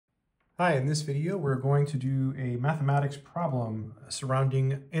Hi, in this video, we're going to do a mathematics problem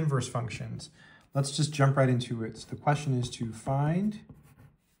surrounding inverse functions. Let's just jump right into it. So the question is to find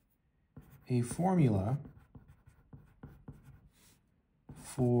a formula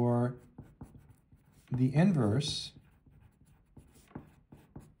for the inverse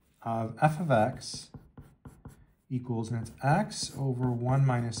of f of x equals, and it's x over 1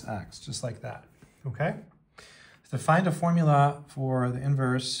 minus x, just like that, okay? To find a formula for the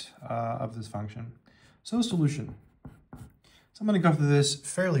inverse of this function. So solution. So I'm going to go through this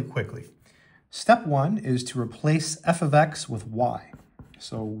fairly quickly. Step one is to replace f of x with y.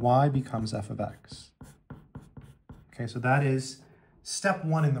 So y becomes f of x. Okay, so that is step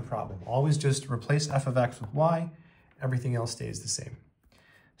one in the problem. Always just replace f of x with y. Everything else stays the same.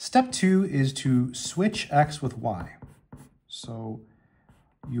 Step two is to switch x with y. So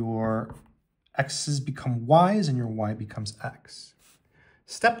your x's become y's and your y becomes x.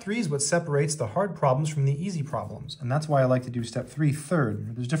 Step three is what separates the hard problems from the easy problems. And that's why I like to do step three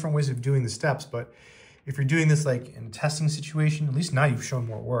third. There's different ways of doing the steps, but if you're doing this like in a testing situation, at least now you've shown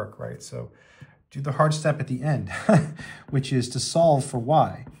more work, right? So do the hard step at the end, which is to solve for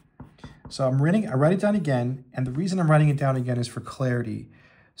y. So I write it down again, and the reason I'm writing it down again is for clarity.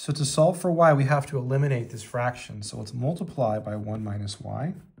 So to solve for y, we have to eliminate this fraction. So let's multiply by 1 minus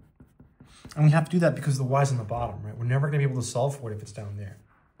y. And we have to do that because the y's on the bottom, right? We're never going to be able to solve for it if it's down there.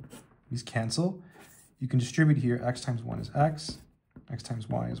 These cancel. You can distribute here. X times 1 is x times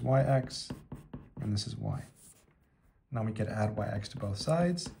y is yx, and this is y. Now we get add yx to both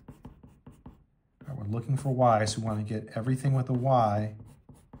sides. All right, we're looking for y, so we want to get everything with a y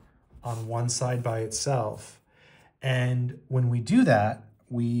on one side by itself. And when we do that,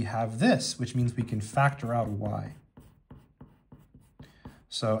 we have this, which means we can factor out y.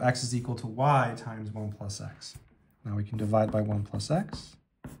 So x is equal to y times 1 plus x. Now we can divide by 1 plus x.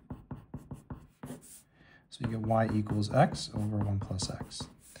 So you get y equals x over 1 plus x.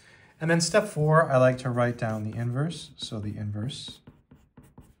 And then step four, I like to write down the inverse. So the inverse.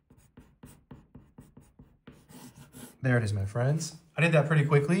 There it is, my friends. I did that pretty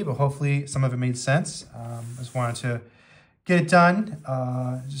quickly, but hopefully some of it made sense. I just wanted to get it done.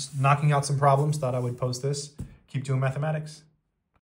 Just knocking out some problems. Thought I would post this. Keep doing mathematics.